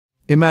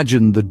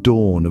Imagine the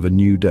dawn of a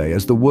new day.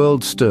 As the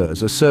world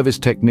stirs, a service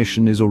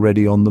technician is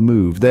already on the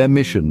move. Their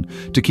mission,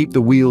 to keep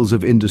the wheels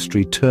of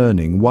industry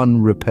turning,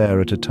 one repair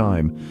at a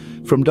time.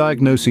 From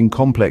diagnosing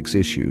complex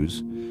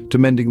issues to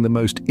mending the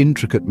most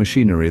intricate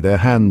machinery, their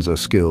hands are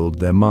skilled,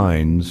 their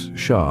minds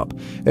sharp.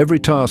 Every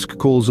task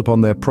calls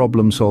upon their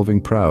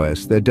problem-solving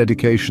prowess, their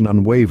dedication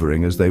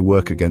unwavering as they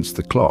work against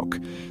the clock.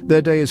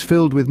 Their day is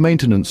filled with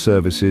maintenance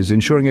services,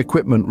 ensuring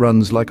equipment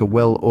runs like a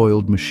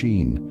well-oiled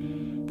machine.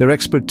 Their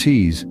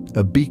expertise,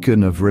 a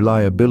beacon of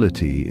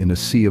reliability in a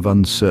sea of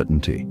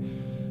uncertainty.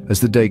 As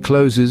the day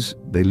closes,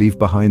 they leave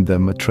behind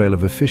them a trail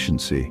of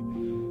efficiency.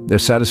 Their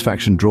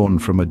satisfaction drawn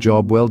from a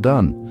job well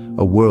done,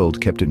 a world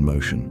kept in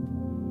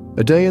motion.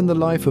 A day in the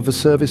life of a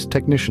service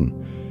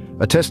technician,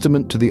 a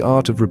testament to the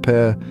art of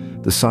repair,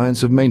 the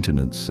science of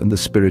maintenance, and the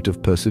spirit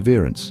of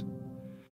perseverance.